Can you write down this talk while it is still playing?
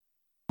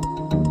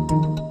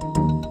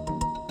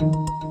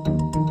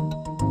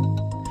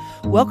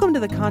Welcome to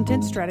the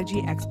Content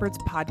Strategy Experts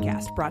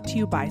podcast, brought to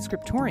you by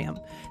Scriptorium.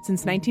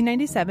 Since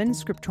 1997,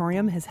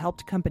 Scriptorium has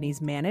helped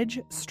companies manage,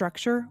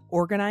 structure,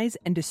 organize,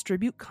 and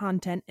distribute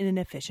content in an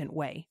efficient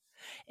way.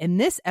 In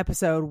this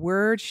episode,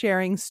 we're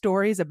sharing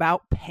stories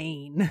about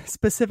pain,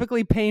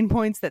 specifically pain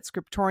points that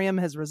Scriptorium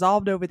has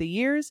resolved over the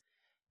years.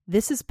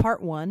 This is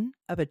part one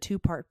of a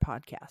two-part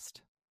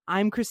podcast.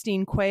 I'm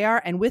Christine Cuellar,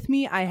 and with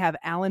me I have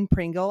Alan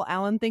Pringle.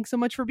 Alan, thanks so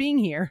much for being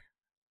here.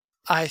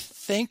 I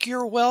think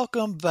you're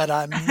welcome, but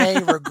I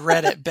may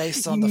regret it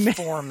based on the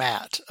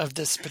format of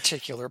this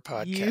particular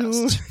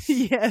podcast.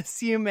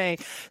 Yes, you may.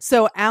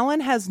 So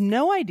Alan has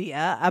no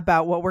idea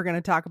about what we're going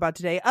to talk about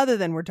today, other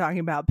than we're talking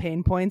about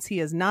pain points. He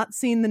has not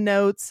seen the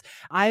notes.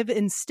 I've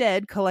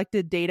instead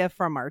collected data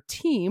from our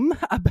team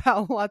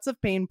about lots of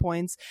pain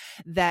points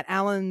that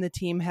Alan and the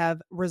team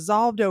have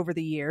resolved over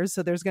the years.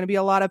 So there's going to be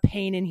a lot of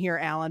pain in here,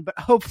 Alan, but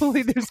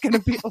hopefully there's going to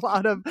be a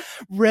lot of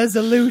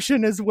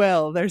resolution as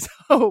well. There's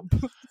hope.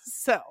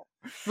 So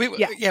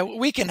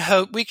we can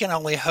hope. We can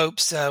only hope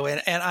so.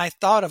 And I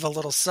thought of a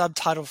little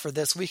subtitle for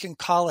this. We can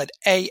call it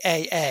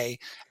AAA.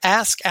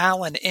 Ask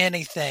Alan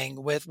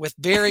Anything, with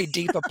very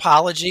deep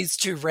apologies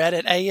to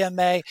Reddit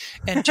AMA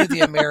and to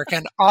the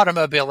American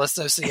Automobile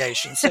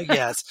Association. So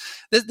yes,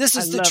 this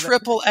is the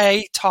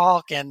AAA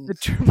talk, and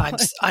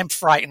I'm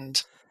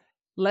frightened.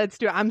 Let's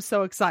do it. I'm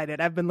so excited.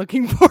 I've been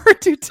looking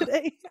forward to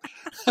today.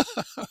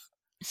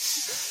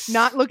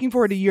 Not looking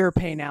forward to your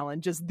pain,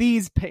 Alan, just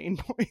these pain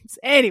points.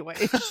 Anyway,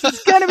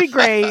 it's going to be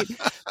great.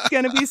 It's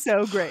going to be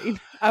so great.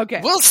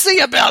 Okay. We'll see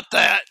about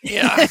that.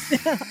 Yeah.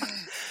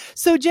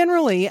 So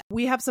generally,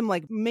 we have some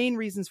main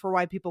reasons for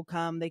why people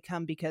come. They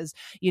come because,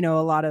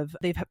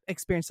 they've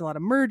experienced a lot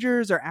of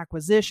mergers or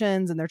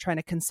acquisitions, and they're trying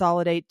to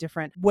consolidate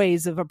different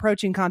ways of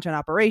approaching content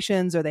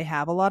operations, or they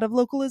have a lot of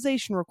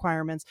localization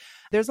requirements.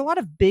 There's a lot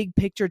of big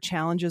picture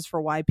challenges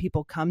for why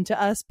people come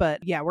to us.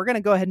 But yeah, we're going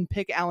to go ahead and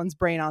pick Alan's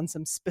brain on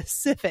some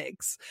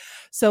specifics.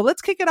 So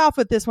let's kick it off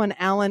with this one.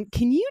 Alan,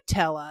 can you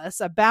tell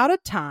us about a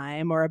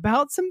time or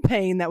about some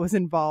pain that was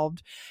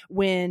involved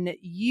when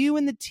you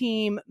and the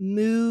team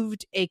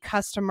moved a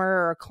customer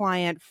or a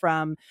client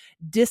from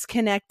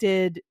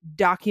disconnected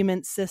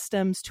document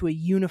systems to a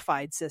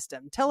unified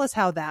system? Tell us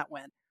how that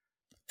went.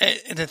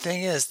 And the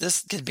thing is,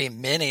 this could be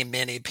many,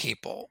 many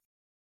people.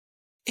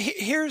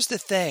 Here's the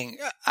thing.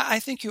 I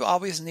think you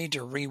always need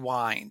to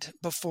rewind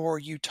before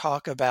you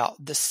talk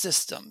about the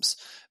systems,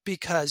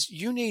 because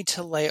you need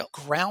to lay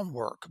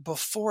groundwork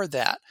before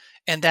that.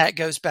 And that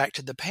goes back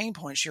to the pain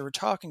points you were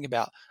talking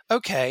about.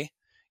 Okay,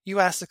 you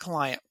ask the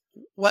client,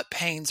 what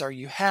pains are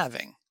you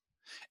having?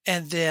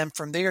 And then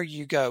from there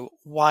you go,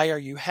 why are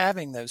you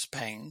having those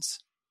pains?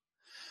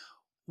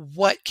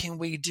 What can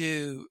we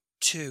do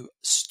to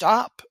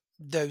stop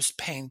those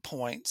pain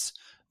points,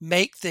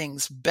 make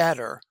things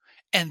better?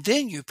 And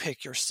then you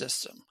pick your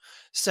system.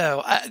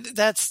 So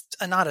that's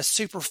not a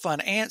super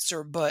fun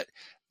answer, but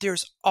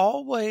there's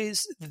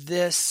always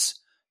this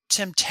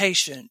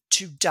temptation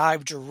to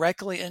dive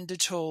directly into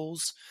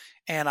tools.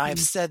 And I've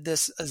said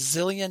this a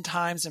zillion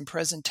times in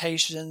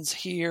presentations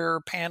here,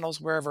 panels,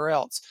 wherever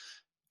else.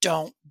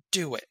 Don't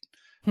do it.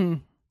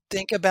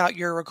 Think about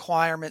your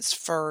requirements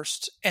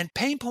first. And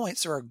pain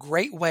points are a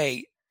great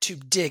way to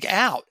dig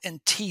out and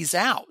tease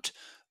out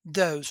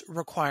those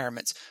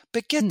requirements.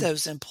 But get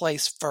those in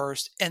place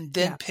first, and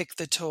then pick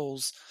the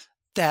tools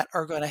that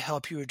are going to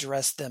help you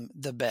address them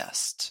the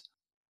best.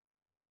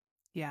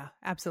 Yeah,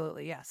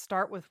 absolutely. Yeah.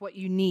 Start with what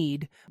you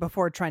need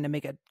before trying to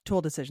make a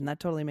tool decision.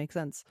 That totally makes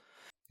sense.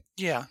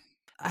 Yeah.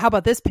 How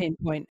about this pain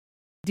point?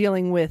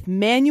 Dealing with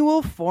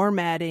manual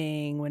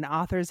formatting, when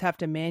authors have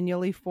to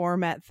manually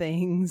format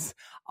things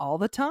all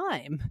the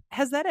time.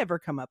 Has that ever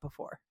come up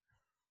before?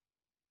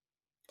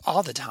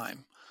 All the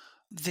time.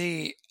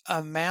 The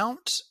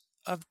amount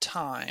of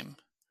time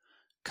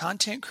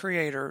content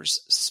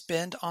creators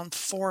spend on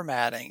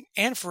formatting,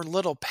 and for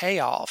little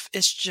payoff,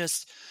 it's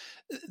just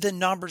the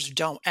numbers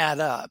don't add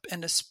up.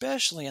 And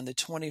especially in the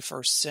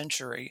 21st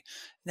century,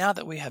 now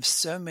that we have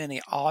so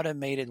many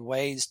automated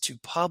ways to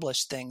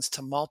publish things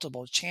to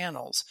multiple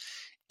channels,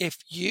 if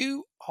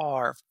you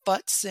are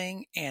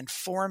futzing and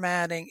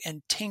formatting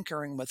and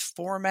tinkering with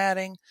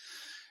formatting,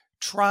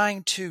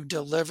 trying to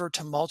deliver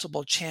to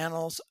multiple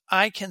channels,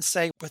 I can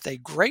say with a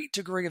great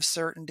degree of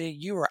certainty,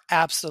 you are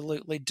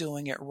absolutely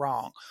doing it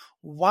wrong.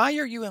 Why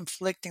are you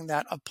inflicting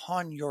that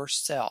upon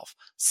yourself?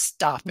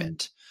 Stop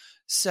it.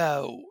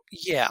 So,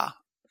 yeah,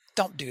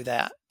 don't do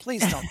that.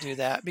 Please don't do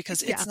that,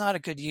 because it's not a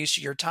good use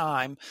of your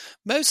time,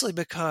 mostly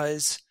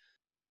because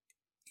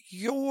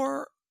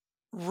your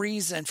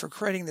reason for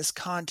creating this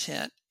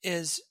content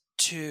is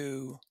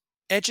to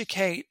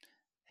educate,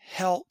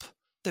 help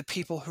the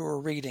people who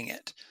are reading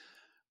it.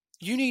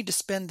 You need to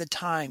spend the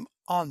time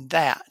on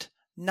that,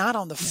 not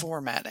on the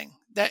formatting.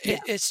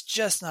 It's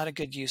just not a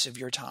good use of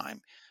your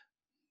time.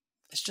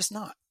 It's just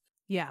not.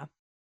 Yeah.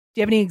 Do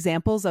you have any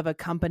examples of a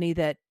company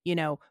that,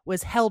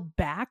 was held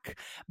back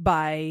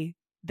by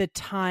the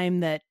time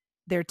that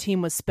their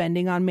team was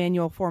spending on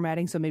manual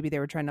formatting? So maybe they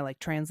were trying to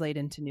translate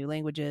into new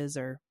languages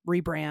or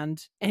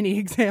rebrand. Any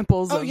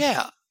examples?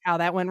 Yeah. how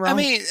that went I wrong?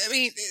 mean,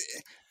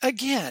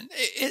 again,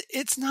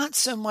 it's not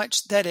so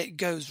much that it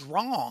goes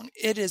wrong.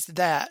 It is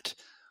that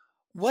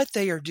what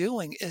they are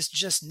doing is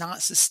just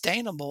not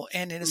sustainable,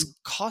 and it Mm. is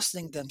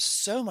costing them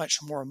so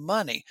much more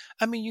money.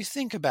 I mean, you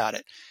think about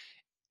it.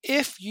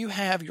 If you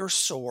have your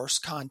source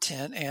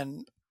content,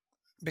 and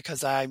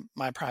because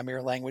my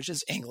primary language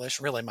is English,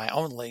 really my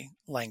only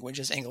language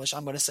is English,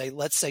 I'm going to say,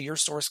 let's say your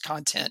source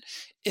content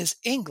is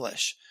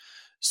English.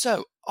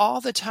 So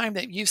all the time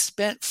that you've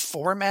spent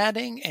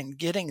formatting and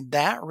getting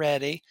that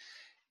ready,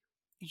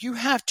 you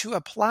have to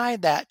apply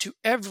that to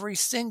every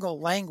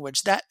single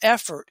language. That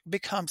effort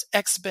becomes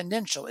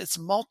exponential. It's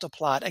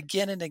multiplied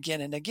again and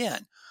again and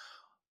again.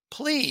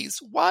 Please,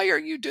 why are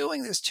you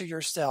doing this to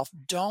yourself?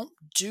 Don't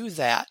do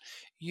that.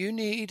 You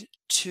need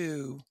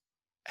to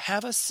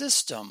have a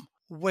system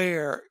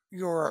where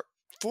your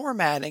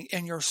formatting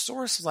in your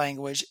source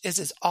language is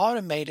as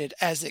automated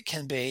as it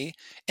can be,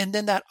 and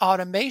then that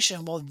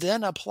automation will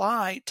then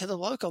apply to the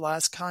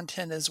localized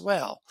content as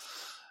well.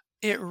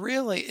 It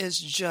really is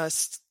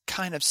just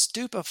kind of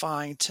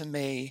stupefying to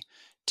me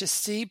to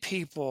see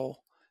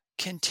people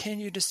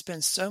continue to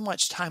spend so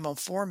much time on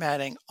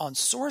formatting on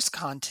source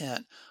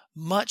content,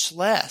 much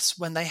less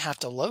when they have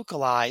to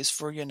localize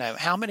for,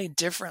 how many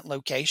different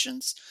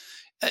locations.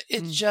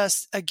 It's Mm.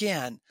 just,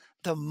 again,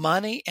 the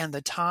money and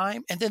the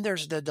time, and then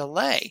there's the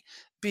delay,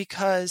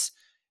 because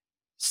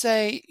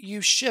say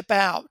you ship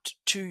out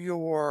to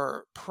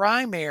your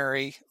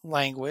primary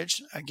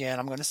language. Again,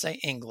 I'm going to say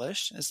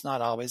English. It's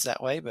not always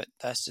that way, but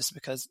that's just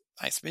because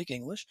I speak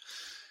English.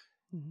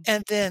 Mhm.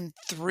 And then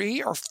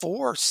 3 or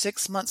 4 or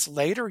 6 months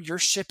later, you're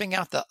shipping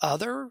out the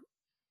other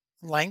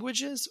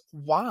languages.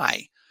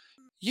 Why?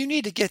 You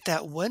need to get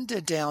that window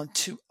down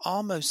to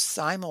almost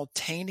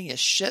simultaneous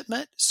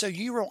shipment so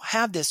you don't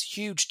have this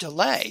huge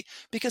delay.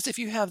 Because if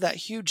you have that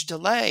huge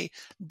delay,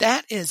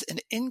 that is an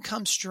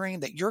income stream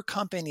that your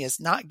company is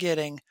not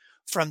getting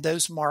from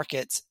those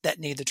markets that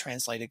need the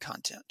translated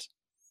content.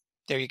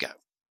 There you go.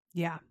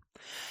 Yeah.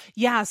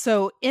 Yeah.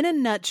 So, in a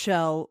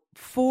nutshell,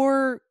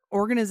 for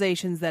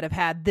organizations that have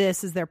had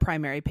this as their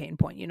primary pain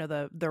point,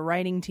 the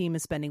writing team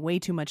is spending way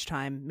too much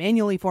time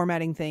manually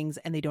formatting things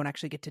and they don't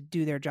actually get to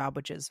do their job,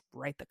 which is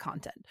write the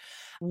content.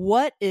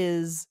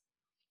 What's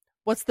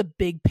the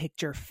big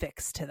picture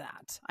fix to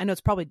that? I know it's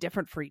probably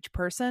different for each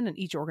person and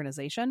each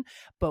organization,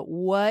 but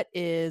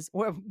where's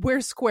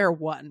square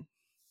one?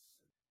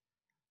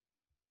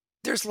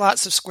 There's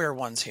lots of square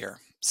ones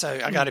here. So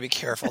I got Mm. to be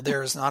careful.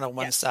 There is not a Yeah.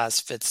 one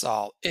size fits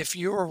all. If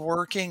you are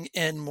working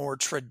in more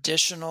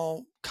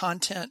traditional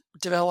content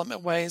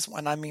development ways,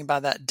 what I mean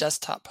by that,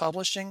 desktop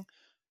publishing,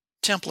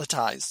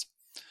 templatize.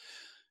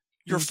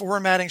 Your Mm.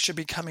 formatting should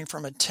be coming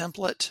from a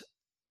template,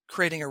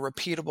 creating a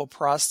repeatable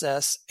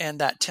process, and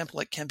that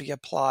template can be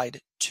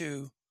applied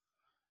to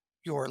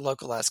your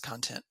localized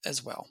content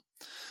as well.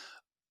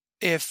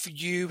 If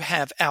you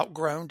have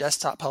outgrown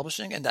desktop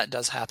publishing, and that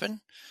does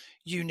happen,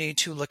 you need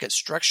to look at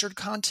structured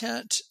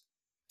content,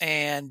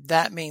 and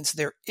that means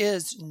there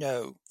is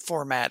no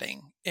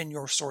formatting in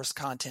your source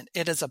content.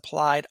 It is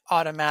applied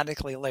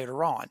automatically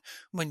later on.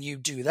 When you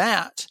do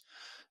that,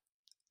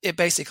 it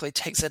basically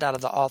takes it out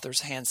of the author's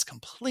hands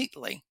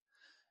completely,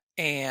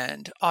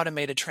 and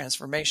automated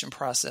transformation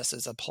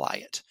processes apply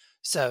it.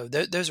 So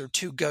those are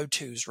two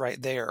go-tos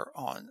right there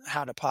on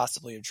how to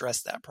possibly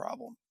address that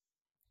problem.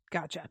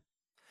 Gotcha.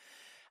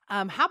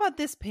 How about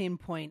this pain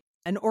point?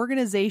 An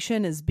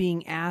organization is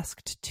being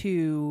asked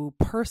to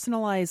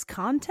personalize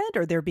content,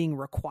 or they're being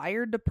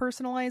required to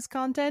personalize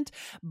content,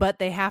 but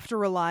they have to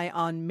rely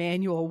on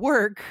manual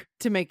work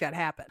to make that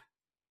happen.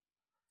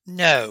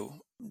 No,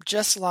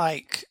 just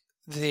like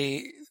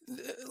I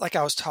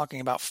was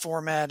talking about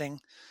formatting,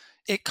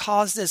 it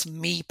causes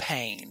me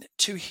pain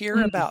to hear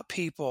Mm. about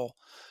people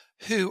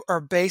who are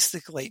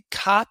basically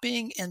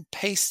copying and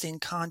pasting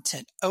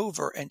content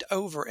over and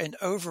over and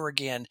over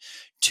again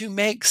to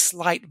make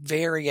slight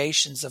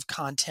variations of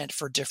content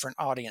for different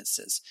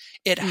audiences.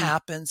 It Mm.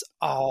 happens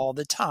all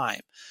the time.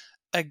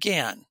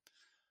 Again,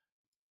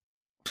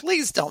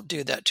 please don't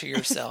do that to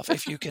yourself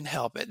if you can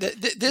help it.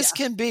 This Yeah.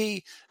 can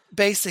be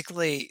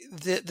basically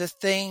the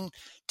thing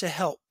to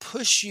help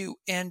push you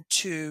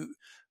into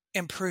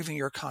improving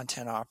your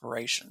content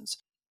operations.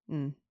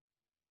 Mm.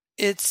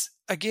 It's,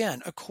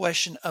 again, a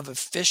question of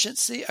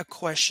efficiency, a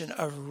question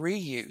of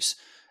reuse.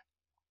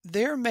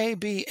 There may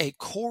be a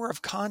core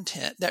of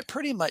content that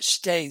pretty much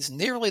stays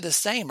nearly the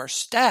same or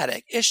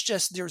static. It's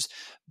just there's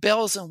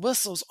bells and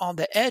whistles on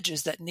the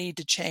edges that need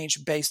to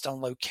change based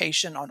on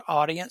location, on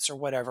audience, or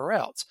whatever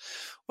else.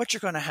 What you're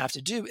going to have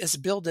to do is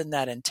build in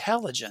that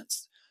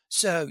intelligence.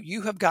 So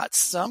you have got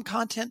some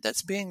content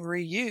that's being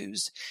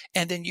reused,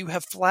 and then you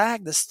have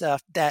flagged the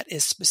stuff that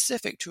is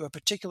specific to a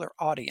particular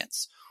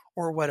audience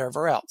or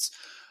whatever else.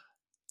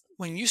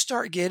 When you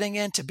start getting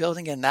into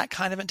building in that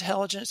kind of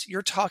intelligence,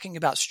 you're talking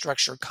about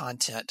structured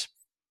content,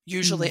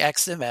 usually Mm.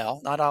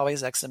 XML, not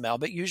always XML,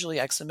 but usually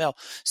XML.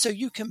 So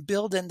you can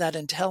build in that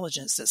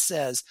intelligence that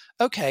says,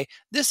 okay,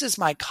 this is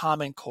my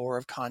common core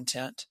of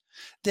content.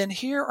 Then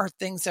here are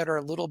things that are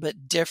a little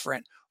bit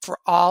different for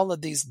all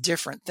of these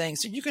different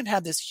things. So you can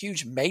have this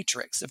huge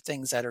matrix of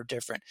things that are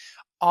different: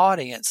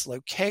 audience,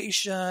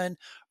 location,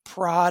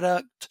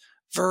 product,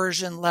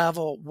 version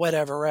level,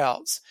 whatever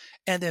else.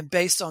 And then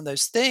based on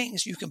those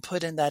things, you can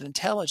put in that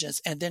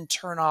intelligence and then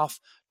turn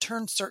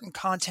certain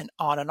content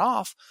on and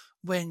off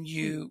when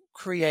you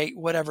create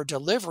whatever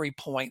delivery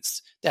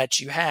points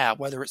that you have,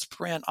 whether it's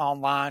print,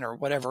 online, or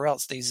whatever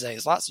else these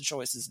days. Lots of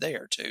choices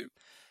there too.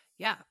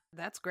 Yeah,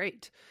 that's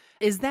great.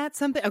 Is that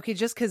something, okay,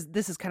 just because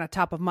this is kind of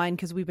top of mind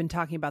because we've been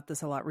talking about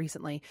this a lot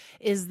recently,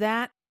 is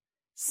that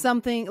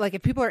something, like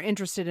if people are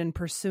interested in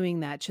pursuing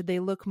that, should they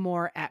look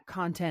more at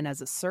content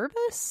as a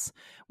service?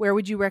 Where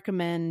would you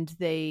recommend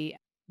they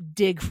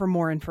dig for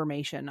more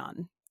information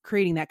on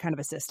creating that kind of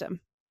a system?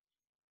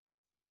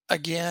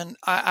 Again,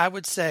 I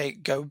would say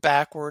go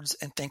backwards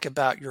and think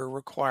about your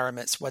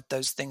requirements, what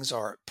those things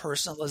are.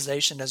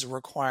 Personalization as a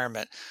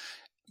requirement.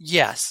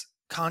 Yes,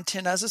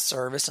 content as a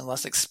service, and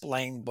let's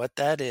explain what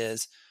that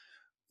is.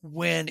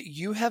 When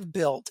you have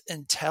built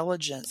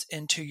intelligence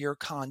into your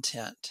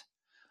content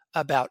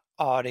about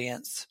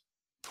audience,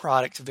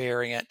 product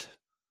variant,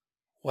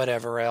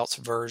 whatever else,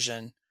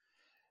 version,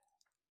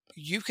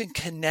 you can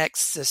connect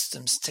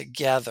systems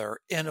together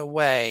in a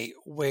way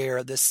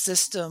where the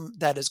system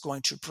that is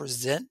going to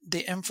present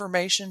the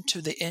information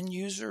to the end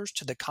users,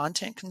 to the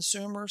content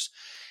consumers,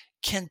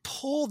 can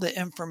pull the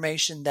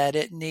information that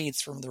it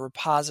needs from the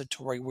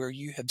repository where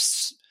you have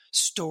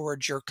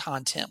stored your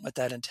content with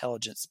that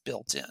intelligence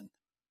built in.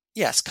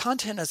 Yes,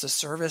 content as a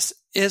service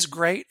is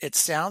great. It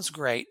sounds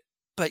great,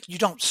 but you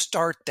don't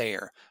start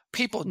there.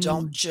 People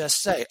don't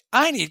just say,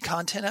 I need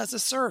content as a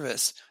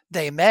service.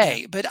 They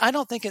may, but I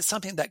don't think it's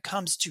something that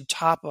comes to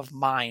top of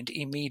mind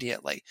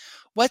immediately.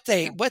 What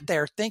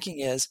they're thinking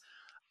is,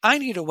 I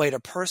need a way to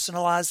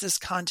personalize this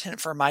content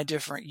for my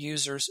different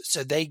users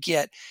so they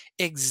get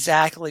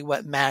exactly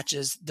what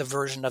matches the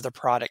version of the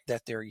product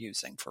that they're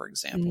using, for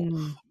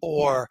example.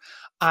 Or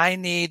I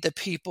need the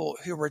people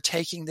who are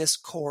taking this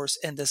course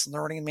in this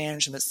learning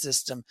management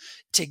system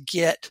to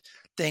get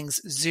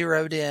things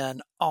zeroed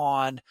in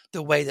on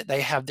the way that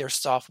they have their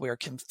software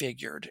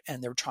configured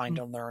and they're trying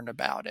to learn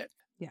about it.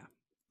 Yeah.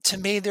 To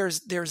me,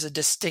 there's a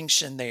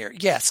distinction there.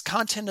 Yes,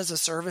 content as a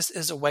service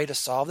is a way to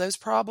solve those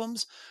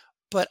problems,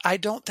 but I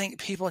don't think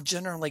people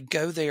generally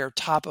go there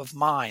top of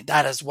mind.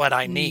 That is what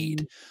I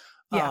need.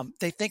 Yeah.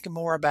 They think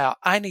more about,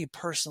 I need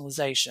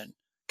personalization.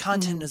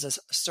 Content as a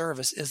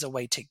service is a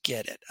way to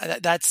get it.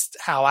 That's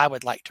how I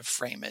would like to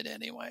frame it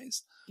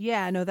anyways.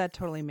 Yeah, no, that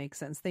totally makes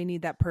sense. They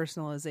need that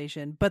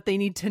personalization, but they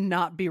need to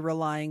not be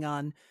relying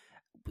on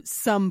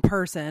some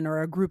person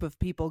or a group of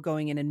people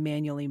going in and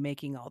manually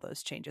making all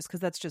those changes, because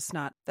that's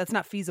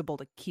not feasible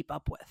to keep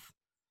up with.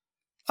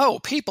 Oh,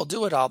 people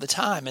do it all the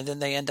time, and then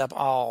they end up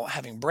all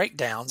having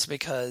breakdowns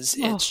because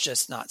it's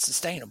just not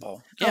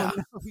sustainable. Yeah. Oh,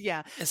 no.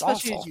 Yeah. It's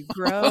Especially awful. as you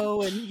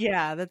grow.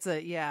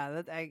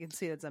 And I can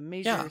see that's a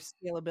major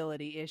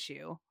scalability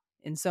issue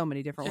in so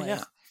many different ways.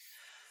 Yeah.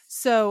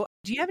 So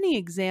do you have any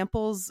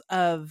examples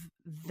of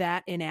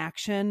that in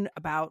action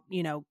about,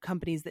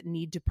 companies that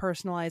need to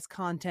personalize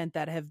content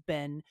that have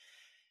been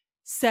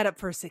set up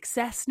for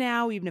success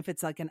now, even if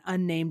it's like an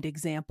unnamed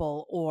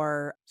example,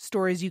 or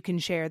stories you can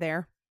share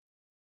there?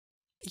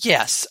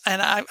 Yes,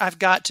 and I've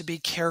got to be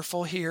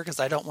careful here because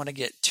I don't want to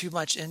get too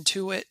much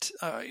into it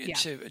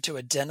to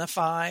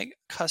identify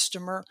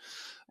customer.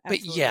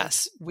 Absolutely. But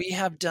yes, we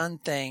have done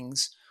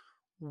things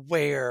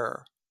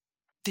where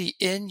the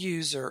end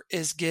user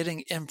is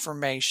getting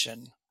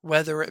information,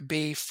 whether it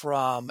be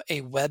from a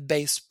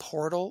web-based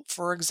portal,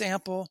 for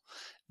example,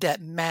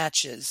 that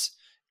matches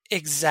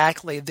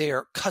exactly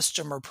their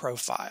customer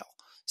profile.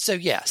 So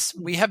yes,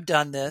 we have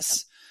done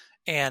this.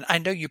 And I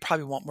know you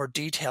probably want more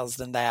details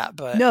than that,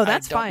 but no,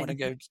 that's fine.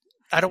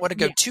 I don't want to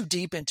go too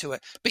deep into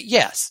it. But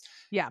yes,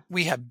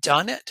 we have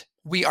done it.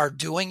 We are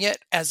doing it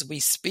as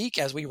we speak,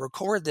 as we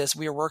record this.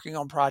 We are working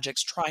on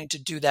projects trying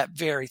to do that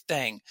very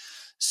thing.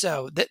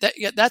 So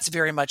that's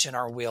very much in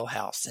our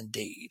wheelhouse,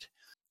 indeed.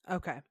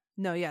 Okay.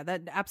 No, yeah,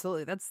 that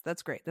absolutely.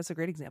 That's great. That's a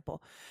great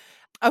example.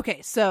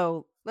 Okay,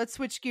 so let's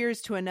switch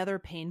gears to another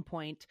pain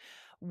point.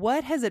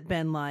 What has it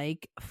been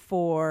like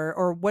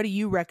or what do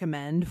you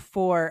recommend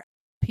for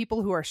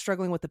people who are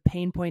struggling with the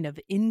pain point of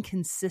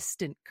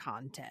inconsistent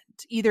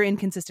content, either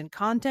inconsistent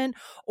content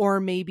or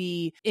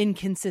maybe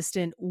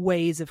inconsistent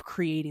ways of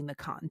creating the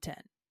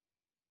content?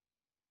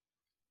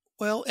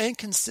 Well,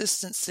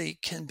 inconsistency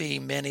can be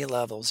many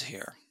levels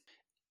here.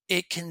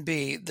 It can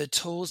be the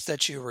tools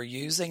that you were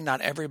using.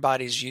 Not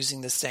everybody's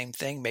using the same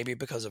thing, maybe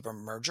because of a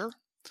merger.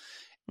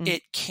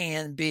 It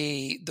can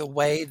be the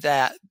way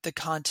that the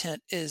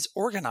content is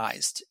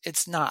organized.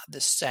 It's not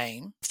the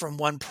same from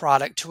one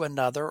product to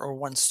another or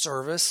one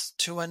service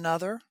to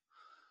another.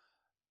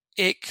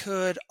 It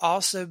could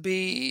also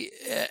be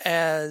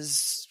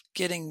as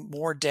getting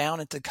more down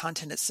into the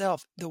content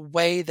itself, the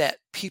way that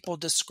people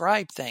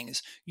describe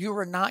things. You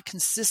are not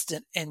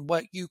consistent in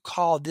what you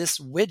call this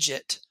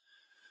widget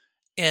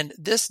in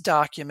this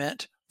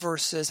document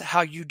versus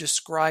how you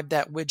describe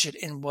that widget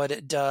and what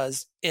it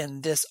does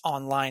in this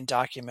online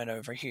document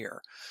over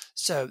here.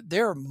 So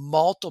there are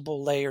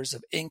multiple layers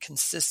of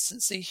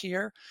inconsistency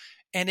here.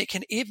 And it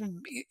can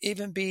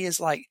even be as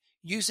like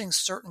using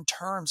certain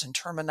terms and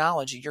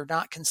terminology. You're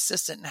not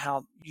consistent in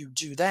how you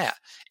do that.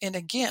 And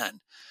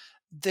again,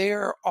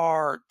 there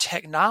are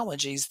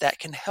technologies that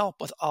can help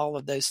with all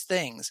of those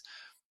things.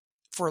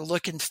 For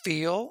look and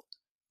feel,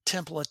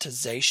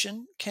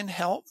 templatization can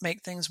help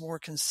make things more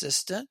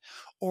consistent,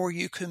 or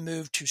you can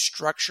move to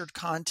structured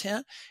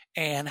content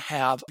and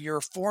have your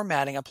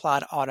formatting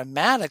applied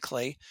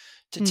automatically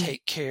to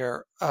take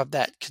care of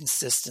that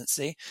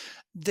consistency.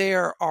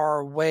 There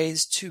are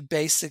ways to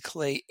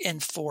basically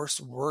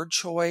enforce word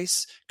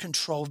choice,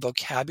 control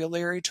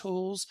vocabulary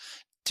tools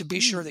to be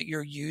sure that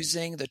you're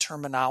using the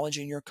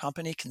terminology in your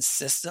company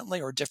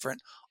consistently, or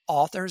different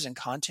authors and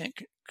content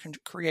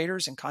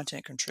creators and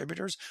content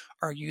contributors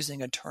are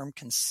using a term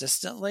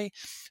consistently.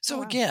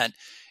 So again,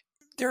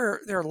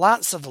 there are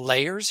lots of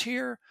layers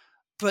here,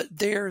 but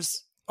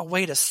there's a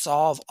way to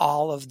solve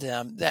all of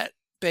them that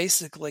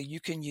basically you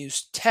can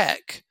use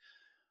tech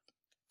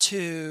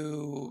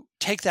to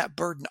take that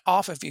burden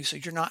off of you, so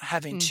you're not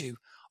having to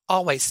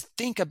always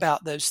think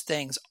about those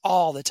things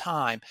all the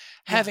time.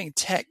 Having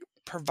tech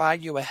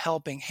provide you a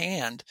helping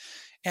hand.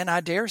 And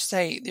I dare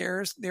say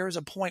there's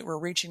a point we're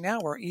reaching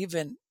now where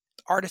even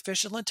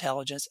artificial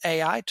intelligence,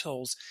 AI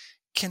tools,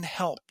 can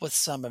help with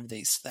some of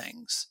these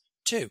things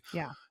too.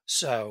 Yeah.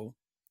 So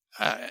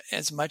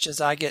as much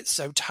as I get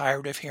so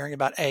tired of hearing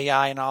about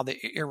AI and all the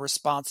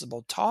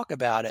irresponsible talk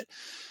about it,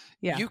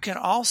 you can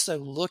also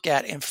look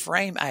at and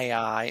frame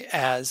AI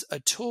as a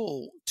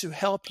tool to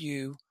help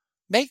you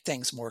make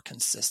things more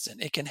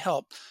consistent. It can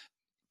help,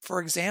 for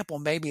example,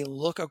 maybe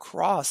look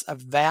across a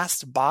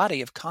vast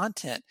body of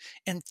content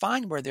and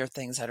find where there are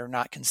things that are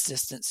not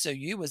consistent, so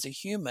you as a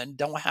human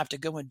don't have to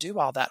go and do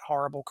all that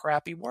horrible,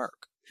 crappy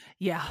work.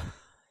 Yeah.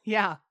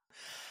 Yeah.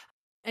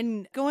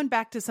 And going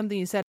back to something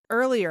you said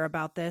earlier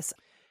about this,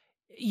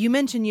 you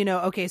mentioned,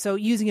 okay, so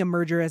using a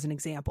merger as an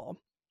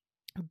example.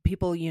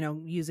 People,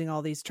 using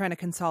all these, trying to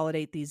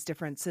consolidate these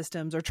different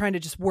systems or trying to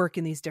just work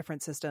in these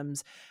different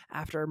systems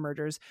after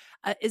mergers.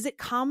 Is it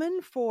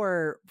common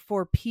for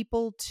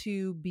people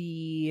to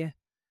be,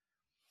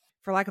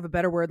 for lack of a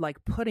better word,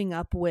 like putting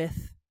up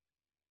with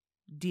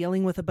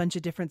dealing with a bunch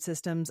of different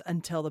systems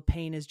until the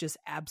pain is just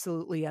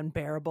absolutely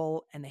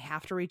unbearable and they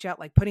have to reach out,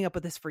 like putting up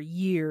with this for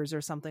years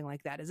or something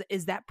like that?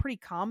 Is that pretty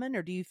common,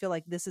 or do you feel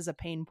like this is a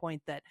pain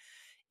point that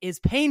is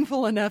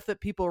painful enough that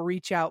people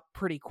reach out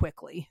pretty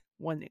quickly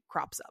when it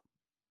crops up?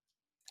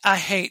 I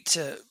hate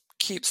to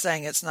keep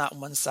saying it's not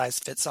one size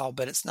fits all,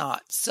 but it's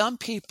not. Some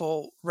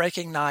people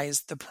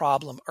recognize the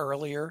problem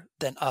earlier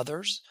than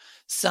others.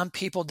 Some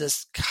people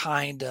just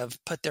kind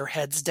of put their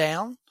heads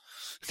down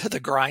to the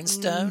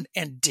grindstone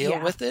and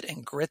deal with it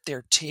and grit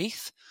their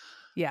teeth.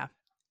 Yeah.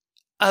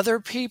 Other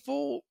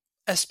people,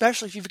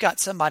 especially if you've got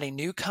somebody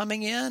new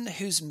coming in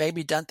who's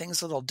maybe done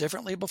things a little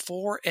differently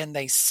before, and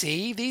they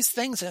see these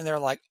things and they're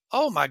like,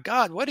 oh my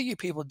God, what are you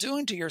people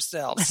doing to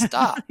yourselves?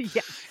 Stop.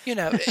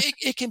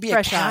 It can be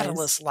Fresh a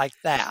catalyst eyes. like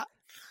that.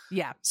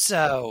 Yeah.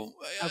 So,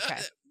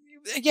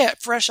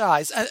 fresh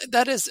eyes.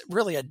 That is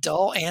really a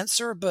dull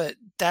answer, but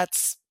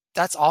that's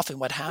often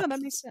what happens. No,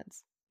 that makes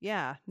sense.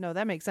 Yeah, no,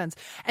 that makes sense.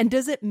 And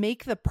does it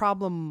make the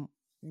problem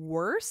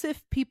worse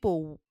if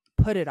people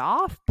put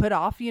off,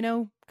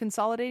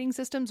 consolidating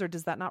systems, or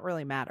does that not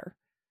really matter?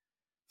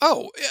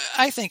 Oh,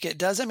 I think it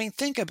does. I mean,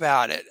 think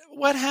about it.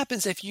 What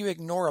happens if you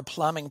ignore a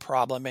plumbing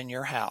problem in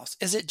your house?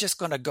 Is it just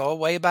going to go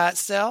away by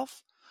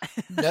itself?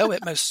 No,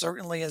 it most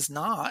certainly is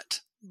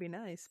not. It'd be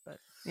nice, but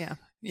yeah.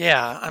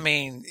 Yeah, I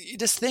mean, you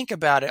just think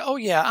about it. Oh,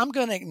 yeah, I'm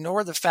going to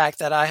ignore the fact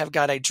that I have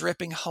got a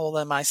dripping hole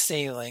in my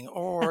ceiling,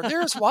 or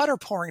there's water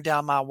pouring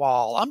down my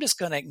wall. I'm just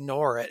going to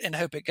ignore it and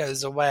hope it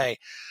goes away.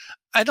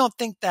 I don't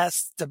think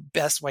that's the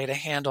best way to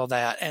handle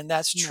that. And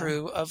that's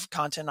true of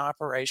content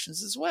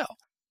operations as well.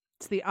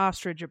 It's the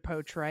ostrich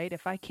approach, right?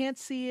 If I can't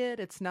see it,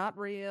 it's not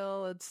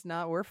real.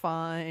 We're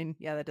fine.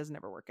 Yeah, that doesn't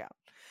ever work out.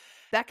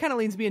 That kind of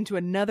leads me into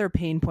another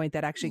pain point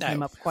that actually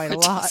came up quite a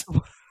lot.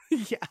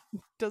 Yeah,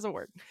 doesn't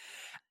work.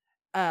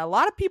 A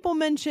lot of people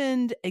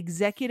mentioned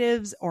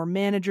executives or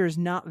managers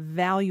not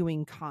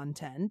valuing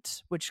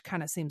content, which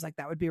kind of seems like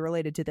that would be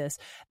related to this.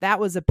 That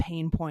was a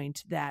pain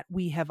point that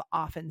we have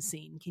often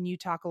seen. Can you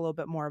talk a little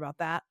bit more about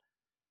that?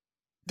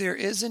 There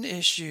is an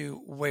issue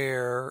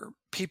where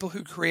people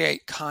who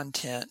create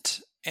content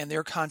and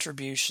their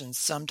contributions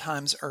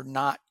sometimes are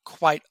not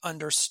quite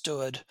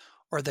understood,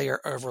 or they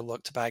are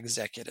overlooked by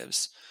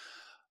executives.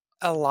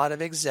 A lot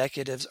of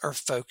executives are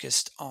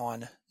focused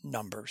on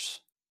numbers.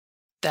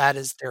 That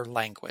is their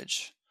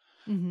language.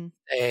 Mm-hmm.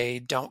 They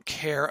don't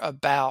care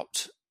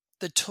about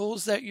the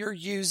tools that you're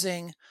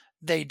using.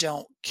 They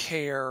don't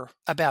care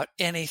about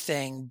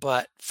anything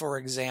but, for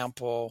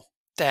example,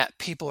 that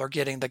people are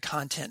getting the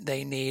content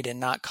they need and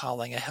not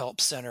calling a help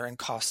center and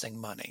costing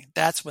money.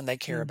 That's when they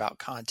care about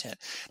content.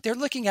 They're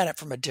looking at it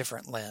from a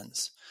different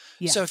lens.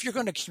 Yeah. So if you're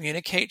going to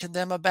communicate to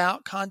them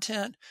about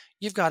content,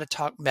 you've got to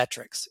talk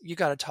metrics, you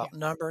got to talk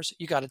numbers,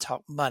 you got to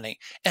talk money.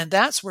 And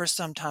that's where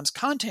sometimes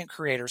content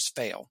creators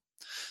fail.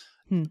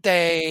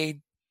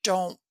 They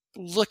don't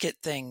look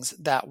at things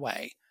that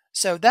way.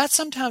 So that's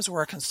sometimes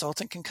where a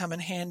consultant can come in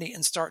handy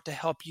and start to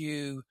help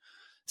you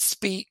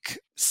speak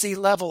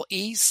C-level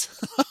ease.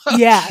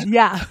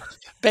 Yeah.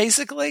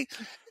 Basically,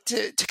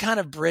 to kind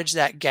of bridge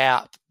that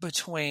gap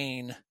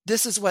between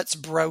this is what's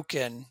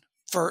broken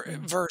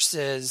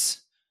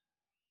versus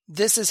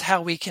this is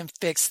how we can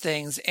fix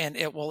things and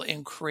it will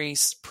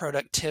increase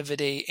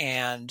productivity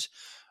and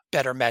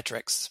better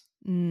metrics,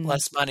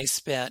 less money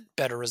spent,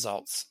 better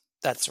results,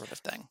 that sort of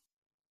thing.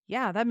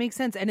 Yeah, that makes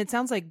sense. And it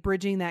sounds like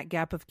bridging that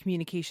gap of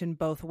communication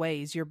both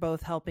ways. You're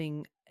both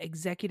helping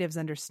executives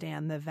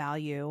understand the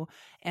value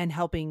and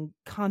helping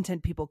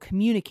content people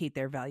communicate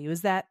their value.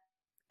 Is that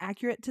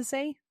accurate to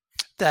say?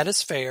 That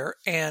is fair.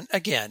 And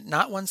again,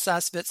 not one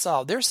size fits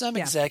all. There's some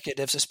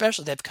executives,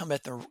 especially they've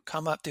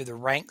come up through the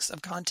ranks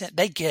of content.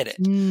 They get it.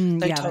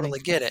 They totally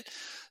get it.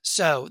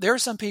 So there are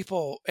some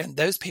people, and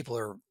those people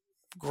are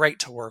great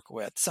to work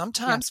with.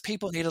 Sometimes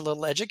people need a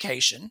little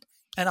education,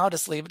 and I'll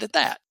just leave it at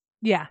that.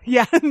 Yeah.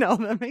 No,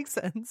 that makes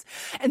sense.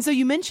 And so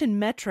you mentioned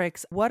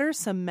metrics. What are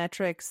some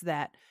metrics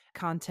that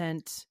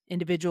content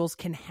individuals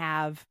can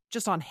have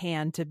just on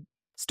hand to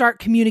start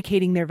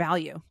communicating their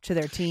value to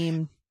their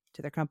team,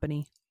 to their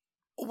company?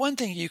 One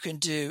thing you can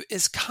do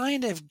is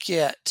kind of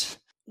get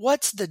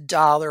what's the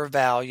dollar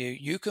value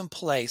you can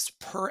place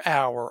per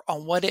hour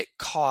on what it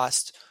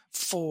costs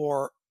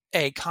for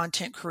a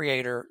content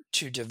creator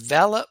to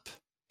develop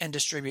and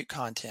distribute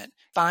content.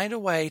 Find a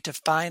way to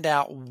find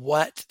out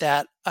what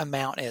that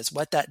amount is,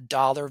 what that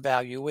dollar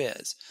value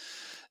is.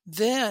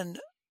 Then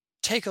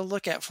take a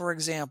look at, for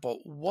example,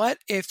 what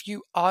if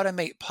you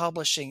automate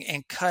publishing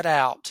and cut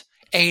out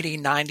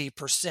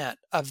 80-90%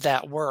 of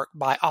that work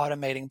by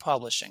automating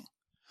publishing?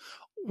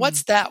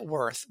 What's that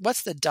worth?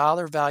 What's the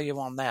dollar value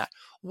on that?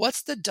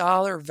 What's the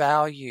dollar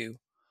value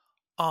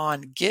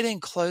on getting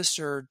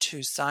closer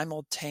to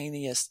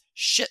simultaneous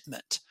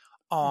shipment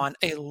on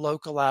a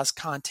localized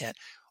content?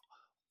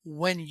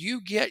 When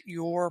you get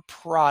your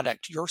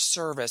product, your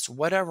service,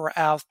 whatever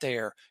out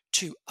there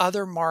to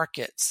other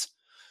markets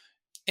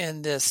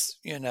in this,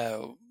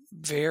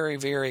 very,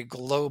 very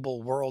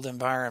global world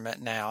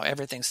environment now,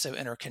 everything's so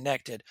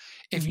interconnected.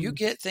 If you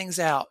get things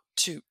out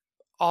to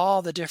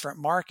all the different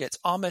markets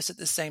almost at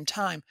the same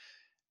time,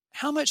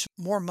 how much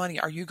more money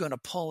are you going to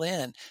pull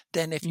in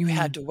than if you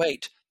had to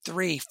wait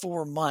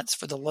 3-4 months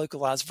for the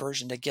localized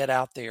version to get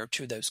out there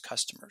to those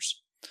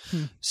customers?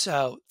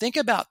 So think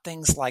about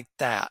things like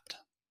that.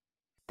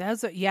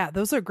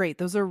 Those are great.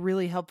 Those are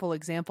really helpful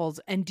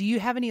examples. And do you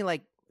have any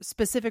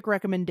specific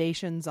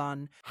recommendations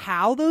on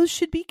how those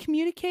should be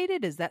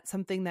communicated? Is that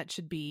something that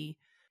should be,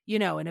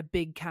 in a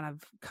big kind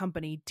of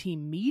company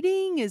team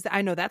meeting?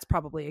 I know that's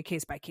probably a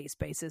case by case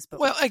basis,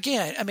 but well,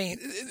 again,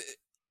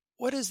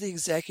 what is the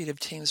executive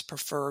team's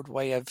preferred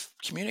way of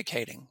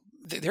communicating?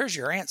 There's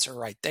your answer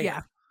right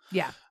there.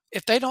 Yeah.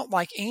 If they don't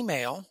like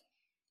email,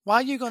 why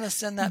are you going to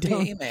send that via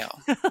email?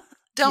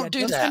 Don't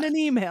do that. Send an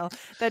email.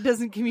 That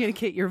doesn't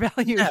communicate your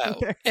value. No.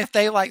 Either. If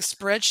they like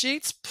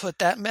spreadsheets, put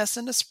that mess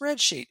in a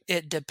spreadsheet.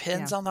 It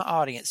depends on the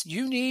audience.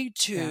 You need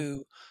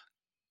to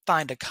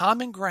find a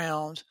common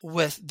ground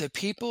with the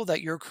people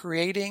that you're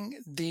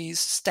creating these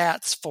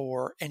stats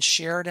for and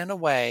share it in a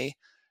way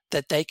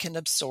that they can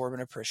absorb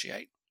and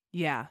appreciate.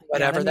 Yeah.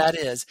 Whatever that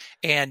is.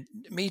 And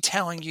me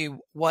telling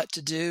you what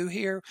to do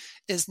here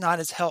is not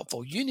as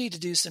helpful. You need to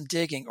do some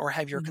digging or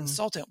have your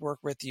consultant work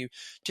with you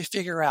to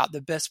figure out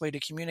the best way to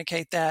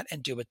communicate that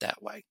and do it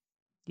that way.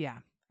 Yeah,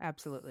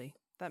 absolutely.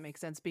 That makes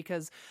sense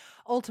because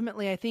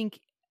ultimately I think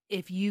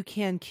if you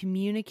can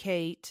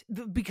communicate,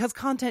 because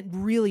content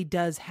really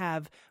does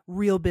have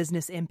real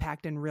business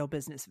impact and real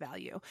business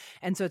value.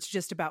 And so it's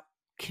just about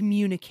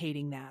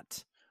communicating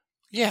that.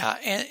 Yeah.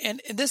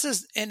 And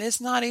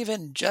it's not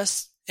even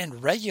just in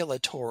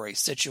regulatory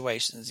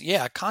situations.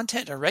 Yeah,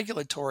 content in a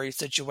regulatory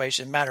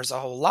situation matters a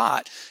whole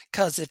lot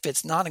because if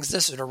it's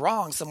non-existent or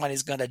wrong,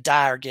 somebody's going to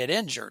die or get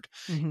injured.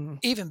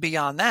 Even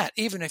beyond that,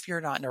 even if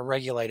you're not in a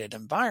regulated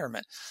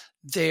environment,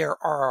 there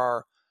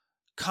are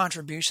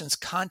contributions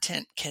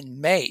content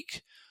can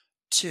make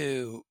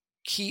to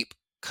keep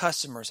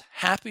customers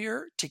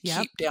happier, to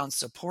keep down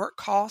support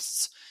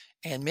costs,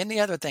 and many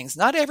other things.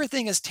 Not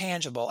everything is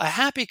tangible. A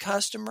happy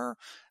customer,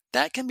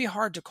 that can be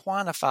hard to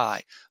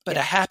quantify, but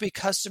a happy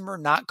customer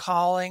not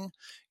calling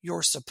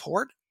your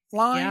support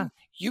line,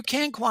 you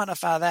can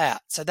quantify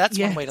that. So that's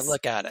one way to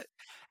look at it.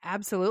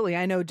 Absolutely.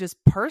 I know just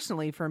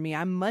personally for me,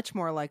 I'm much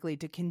more likely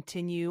to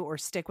continue or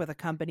stick with a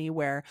company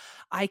where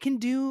I can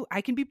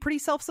be pretty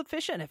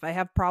self-sufficient. If I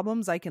have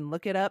problems, I can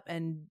look it up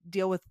and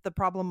deal with the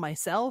problem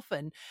myself.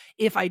 And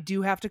if I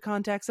do have to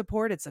contact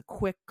support, it's a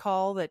quick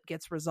call that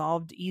gets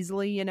resolved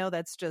easily.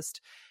 That's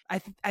just, I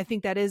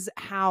think that is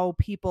how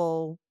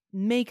people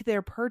make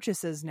their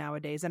purchases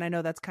nowadays. And I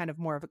know that's kind of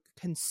more of a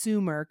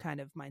consumer kind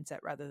of mindset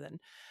rather than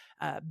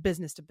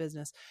business to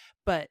business,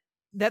 but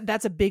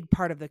that's a big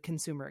part of the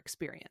consumer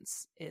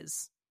experience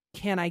is,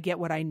 can I get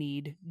what I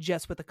need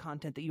just with the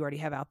content that you already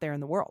have out there in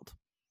the world?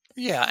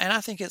 Yeah. And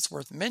I think it's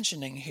worth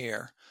mentioning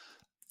here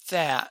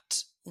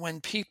that when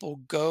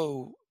people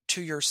go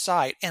to your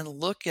site and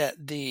look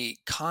at the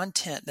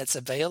content that's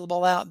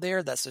available out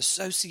there that's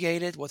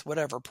associated with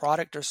whatever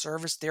product or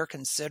service they're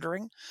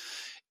considering,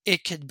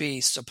 it could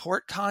be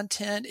support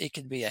content, it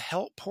could be a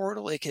help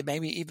portal, it could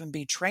maybe even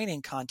be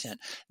training content.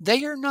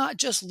 They are not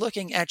just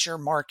looking at your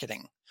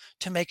marketing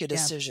to make a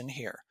decision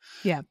here.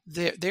 Yeah.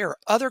 There are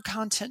other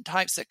content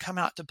types that come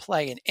out to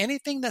play, and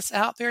anything that's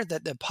out there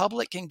that the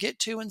public can get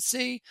to and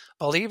see,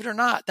 believe it or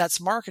not, that's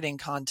marketing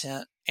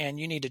content, and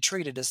you need to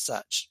treat it as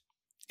such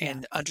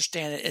and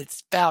understand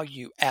its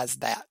value as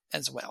that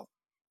as well.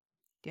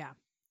 Yeah,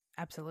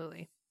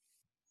 absolutely.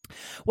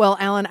 Well,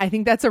 Alan, I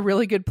think that's a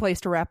really good place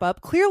to wrap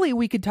up. Clearly,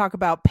 we could talk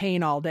about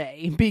pain all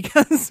day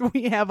because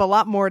we have a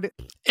lot more to...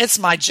 It's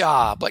my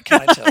job. What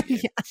can I tell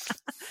you?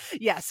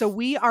 Yeah. So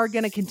we are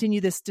going to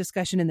continue this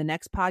discussion in the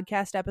next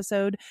podcast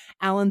episode.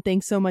 Alan,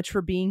 thanks so much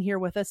for being here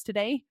with us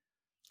today.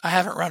 I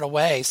haven't run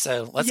away,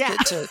 so let's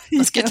get to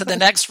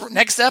the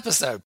next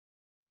episode.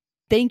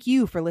 Thank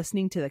you for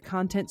listening to the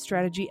Content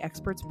Strategy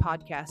Experts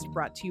podcast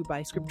brought to you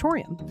by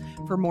Scriptorium.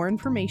 For more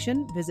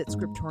information, visit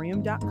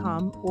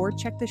scriptorium.com or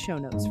check the show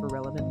notes for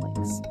relevant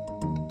links.